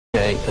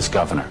as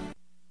governor.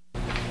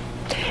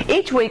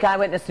 Each week,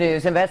 Eyewitness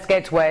News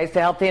investigates ways to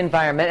help the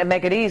environment and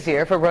make it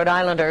easier for Rhode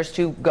Islanders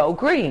to go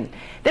green.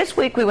 This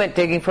week, we went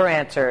digging for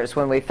answers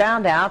when we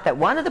found out that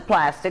one of the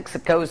plastics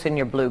that goes in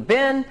your blue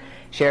bin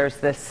shares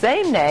the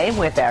same name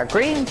with our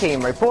Green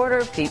Team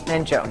reporter, Pete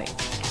Mangione.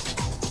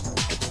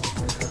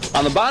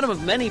 On the bottom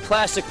of many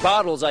plastic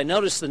bottles, I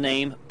noticed the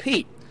name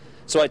Pete.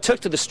 So I took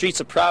to the streets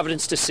of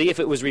Providence to see if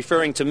it was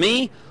referring to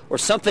me or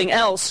something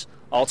else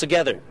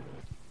altogether.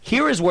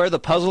 Here is where the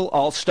puzzle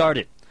all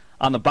started.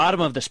 On the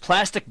bottom of this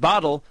plastic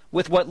bottle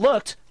with what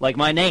looked like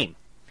my name.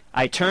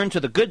 I turned to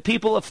the good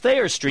people of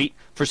Thayer Street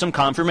for some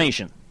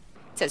confirmation.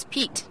 It says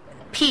Pete.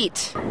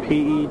 Pete.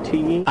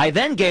 P-E-T-E. I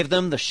then gave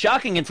them the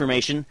shocking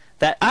information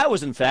that I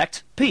was in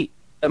fact Pete.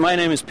 My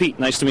name is Pete.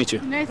 Nice to meet you.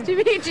 Nice to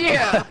meet you.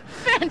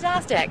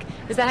 Fantastic.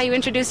 Is that how you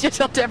introduce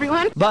yourself to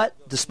everyone? But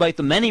despite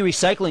the many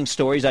recycling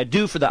stories I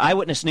do for the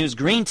Eyewitness News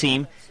Green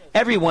Team,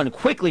 everyone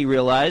quickly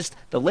realized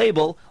the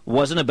label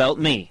wasn't about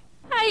me.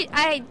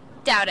 I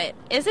doubt it.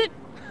 Is it?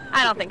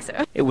 I don't think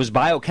so. It was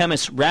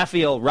biochemist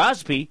Raphael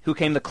Rosby who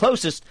came the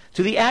closest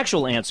to the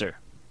actual answer.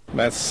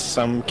 That's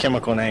some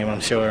chemical name, I'm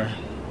sure.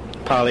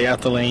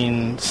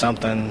 Polyethylene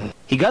something.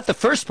 He got the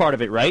first part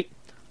of it right.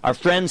 Our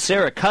friend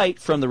Sarah Kite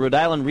from the Rhode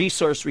Island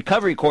Resource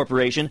Recovery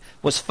Corporation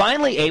was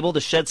finally able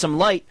to shed some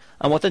light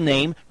on what the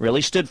name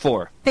really stood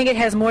for. I think it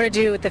has more to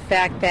do with the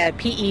fact that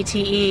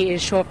PETE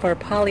is short for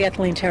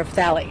polyethylene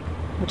terephthalate,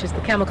 which is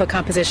the chemical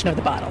composition of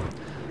the bottle.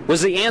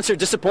 Was the answer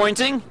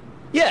disappointing?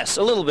 Yes,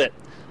 a little bit.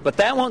 But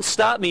that won't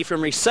stop me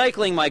from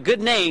recycling my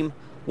good name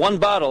one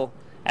bottle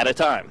at a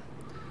time.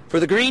 For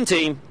the Green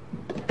Team,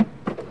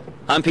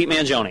 I'm Pete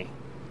Mangione.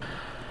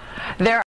 There